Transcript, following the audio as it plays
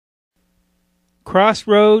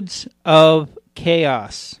Crossroads of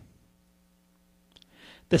Chaos.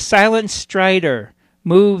 The silent strider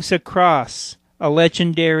moves across a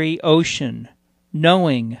legendary ocean,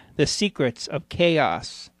 knowing the secrets of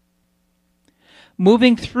chaos.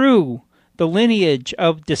 Moving through the lineage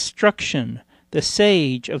of destruction, the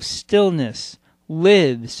sage of stillness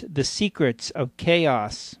lives the secrets of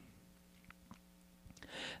chaos.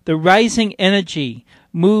 The rising energy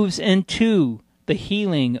moves into the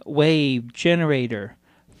healing wave generator,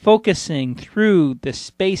 focusing through the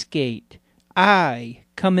space gate. I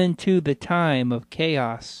come into the time of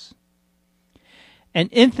chaos. An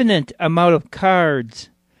infinite amount of cards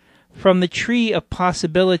from the tree of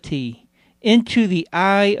possibility into the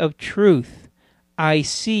eye of truth. I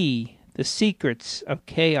see the secrets of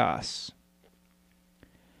chaos.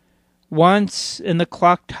 Once in the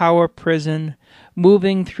clock tower prison,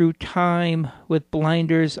 moving through time with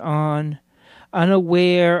blinders on,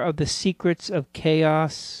 unaware of the secrets of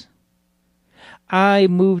chaos, I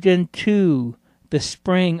moved into the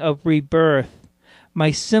spring of rebirth,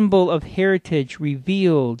 my symbol of heritage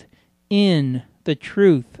revealed in the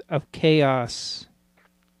truth of chaos.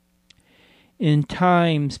 In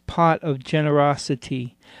time's pot of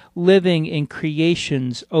generosity, living in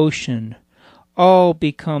creation's ocean, all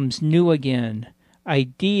becomes new again,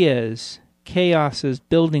 ideas, chaos's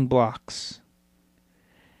building blocks.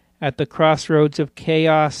 At the crossroads of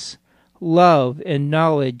chaos, love and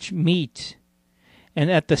knowledge meet,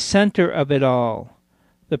 and at the center of it all,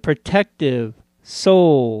 the protective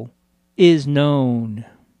soul is known.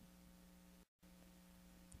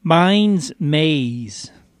 Mind's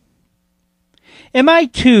Maze. Am I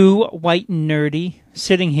too white and nerdy,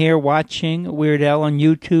 sitting here watching Weird Al on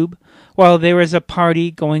YouTube while there is a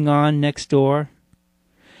party going on next door?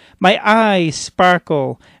 My eyes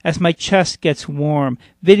sparkle as my chest gets warm,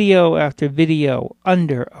 video after video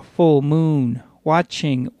under a full moon,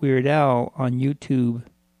 watching Weird Al on YouTube.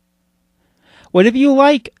 Whatever you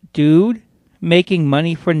like, dude, making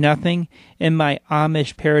money for nothing in my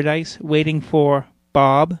Amish paradise waiting for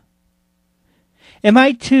Bob. Am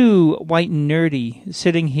I too white and nerdy,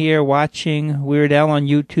 sitting here watching Weird Al on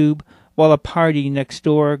YouTube while a party next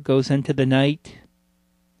door goes into the night?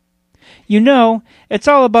 You know, it's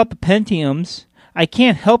all about the Pentiums. I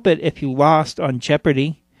can't help it if you lost on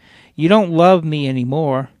Jeopardy. You don't love me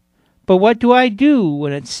anymore. But what do I do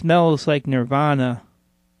when it smells like Nirvana?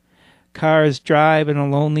 Cars drive in a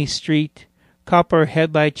lonely street. Copper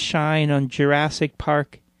headlights shine on Jurassic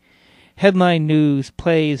Park. Headline news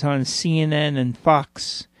plays on CNN and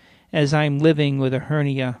Fox as I'm living with a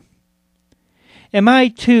hernia. Am I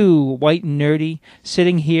too white and nerdy,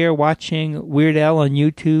 sitting here watching Weird Al on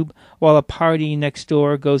YouTube while a party next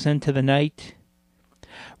door goes into the night?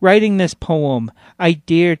 Writing this poem, I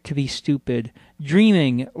dare to be stupid,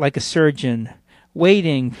 dreaming like a surgeon,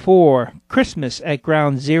 waiting for Christmas at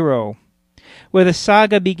Ground Zero, where the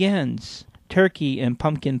saga begins, turkey and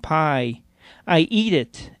pumpkin pie. I eat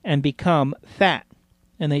it and become fat,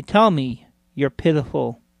 and they tell me you're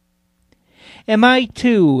pitiful. Am I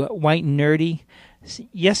too white and nerdy?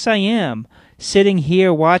 Yes, I am, sitting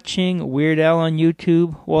here watching Weird Al on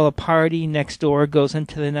YouTube while a party next door goes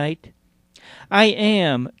into the night. I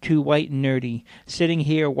am too white and nerdy, sitting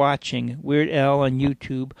here watching Weird Al on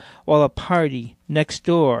YouTube while a party next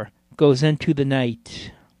door goes into the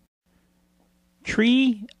night.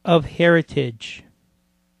 Tree of Heritage.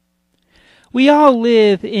 We all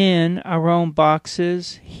live in our own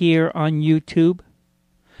boxes here on YouTube.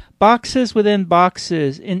 Boxes within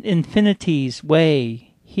boxes in infinity's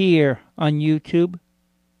way here on YouTube.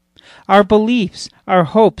 Our beliefs, our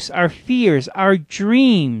hopes, our fears, our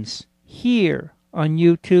dreams here on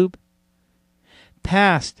YouTube.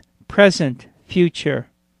 Past, present, future.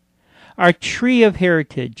 Our tree of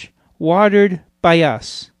heritage, watered by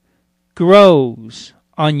us, grows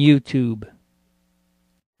on YouTube.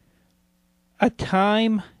 A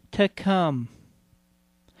time to come.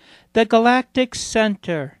 The galactic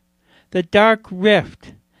center, the dark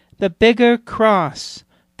rift, the bigger cross,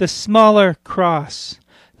 the smaller cross,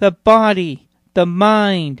 the body, the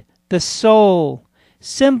mind, the soul,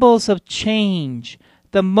 symbols of change,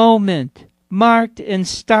 the moment marked in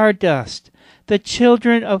stardust, the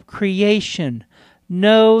children of creation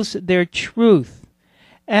knows their truth.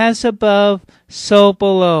 As above, so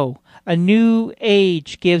below, a new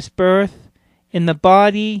age gives birth in the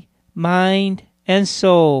body, mind, and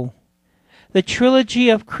soul. The trilogy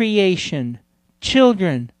of creation,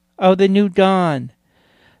 children of the new dawn.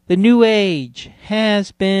 The new age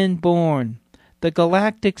has been born. The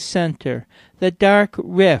galactic center, the dark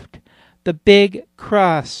rift, the big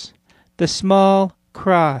cross, the small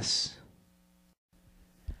cross.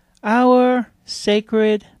 Our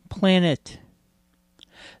sacred planet.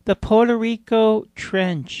 The Puerto Rico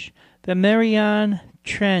Trench, the Mariana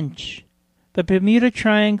Trench, the Bermuda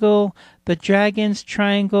Triangle, the Dragon's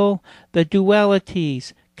Triangle, the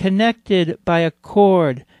dualities, connected by a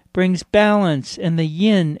cord, brings balance in the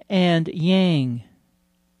yin and yang.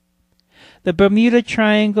 The Bermuda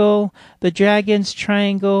Triangle, the Dragon's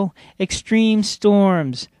Triangle, extreme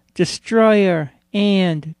storms, destroyer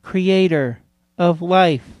and creator of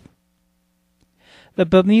life. The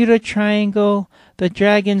Bermuda Triangle, the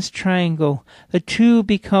Dragon's Triangle, the two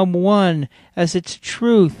become one as its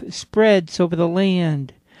truth spreads over the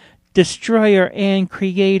land. Destroyer and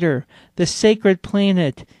creator, the sacred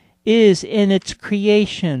planet, is in its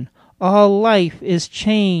creation. All life is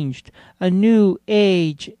changed. A new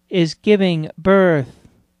age is giving birth.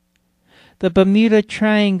 The Bermuda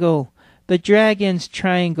Triangle, the Dragon's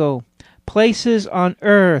Triangle, places on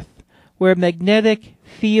Earth where magnetic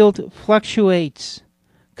field fluctuates,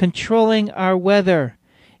 controlling our weather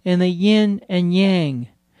in the yin and yang,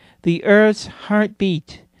 the Earth's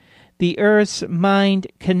heartbeat, the Earth's mind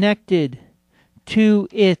connected to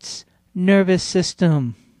its nervous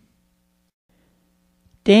system.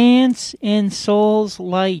 Dance in soul's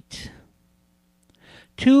light.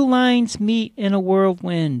 Two lines meet in a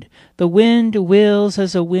whirlwind. The wind wills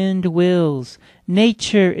as a wind wills.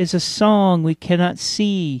 Nature is a song we cannot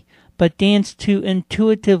see, but dance to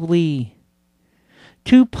intuitively.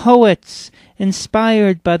 Two poets,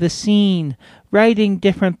 inspired by the scene, writing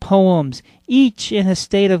different poems, each in a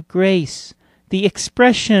state of grace, the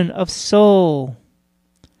expression of soul.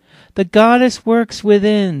 The goddess works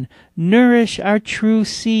within. Nourish our true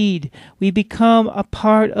seed. We become a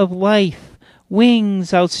part of life,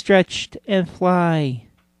 wings outstretched and fly.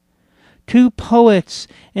 Two poets,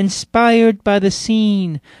 inspired by the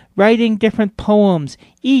scene, writing different poems,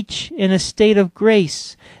 each in a state of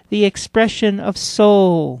grace, the expression of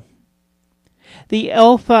soul. The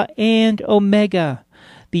Alpha and Omega.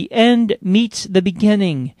 The end meets the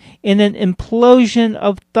beginning in an implosion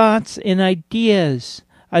of thoughts and ideas.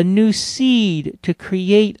 A new seed to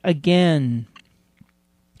create again.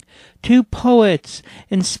 Two poets,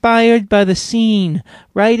 inspired by the scene,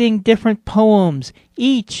 writing different poems,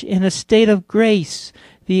 each in a state of grace,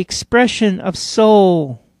 the expression of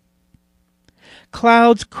soul.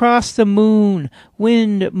 Clouds cross the moon,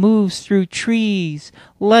 wind moves through trees,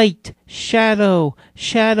 light, shadow,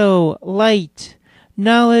 shadow, light,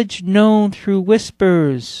 knowledge known through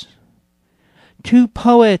whispers. Two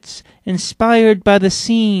poets, inspired by the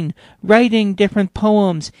scene, writing different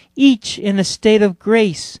poems, each in a state of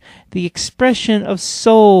grace, the expression of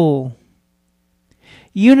soul.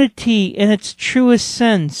 Unity in its truest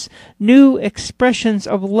sense, new expressions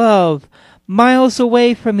of love, miles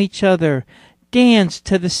away from each other, dance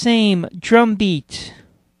to the same drumbeat.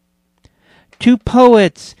 Two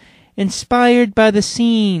poets, inspired by the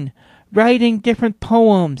scene, writing different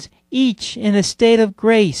poems, each in a state of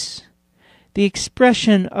grace, the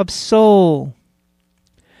expression of soul.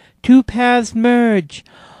 Two paths merge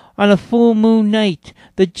on a full moon night.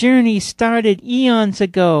 The journey started eons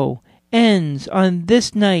ago, ends on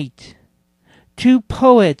this night. Two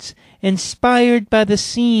poets, inspired by the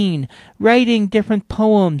scene, writing different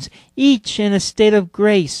poems, each in a state of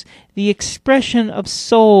grace, the expression of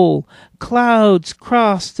soul. Clouds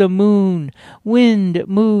cross the moon, wind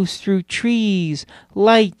moves through trees,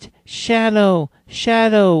 light, shadow,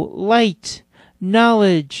 shadow, light,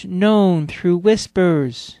 knowledge known through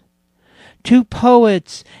whispers. Two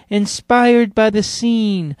poets, inspired by the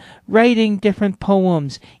scene, writing different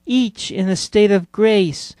poems, each in a state of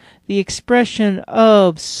grace, the expression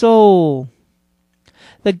of soul.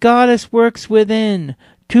 The goddess works within.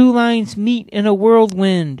 Two lines meet in a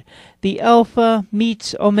whirlwind. The Alpha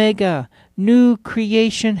meets Omega. New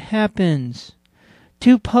creation happens.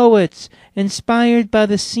 Two poets, inspired by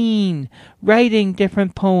the scene, writing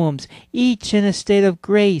different poems, each in a state of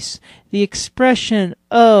grace, the expression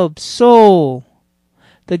of soul.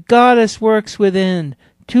 The goddess works within.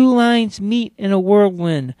 Two lines meet in a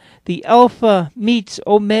whirlwind. The Alpha meets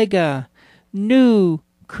Omega. New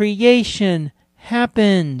creation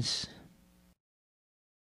happens.